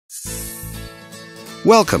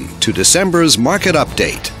Welcome to December's Market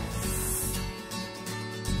Update.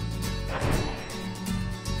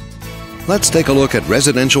 Let's take a look at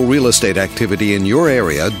residential real estate activity in your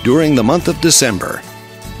area during the month of December.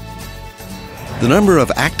 The number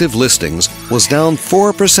of active listings was down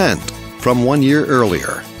 4% from 1 year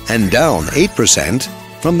earlier and down 8%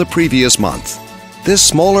 from the previous month. This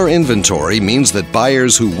smaller inventory means that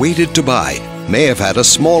buyers who waited to buy may have had a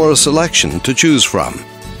smaller selection to choose from.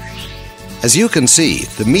 As you can see,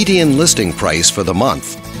 the median listing price for the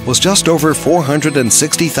month was just over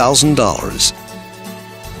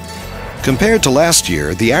 $460,000. Compared to last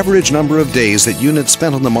year, the average number of days that units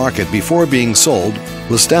spent on the market before being sold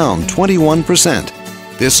was down 21%.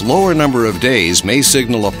 This lower number of days may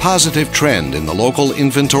signal a positive trend in the local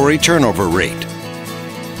inventory turnover rate.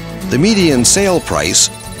 The median sale price,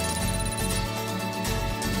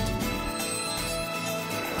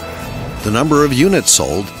 the number of units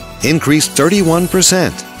sold, increased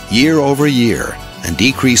 31% year over year and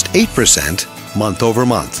decreased 8% month over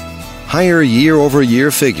month. Higher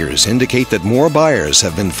year-over-year figures indicate that more buyers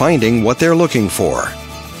have been finding what they're looking for.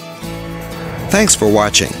 Thanks for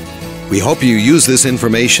watching. We hope you use this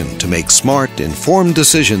information to make smart, informed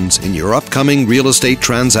decisions in your upcoming real estate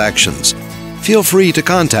transactions. Feel free to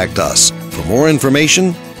contact us for more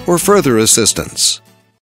information or further assistance.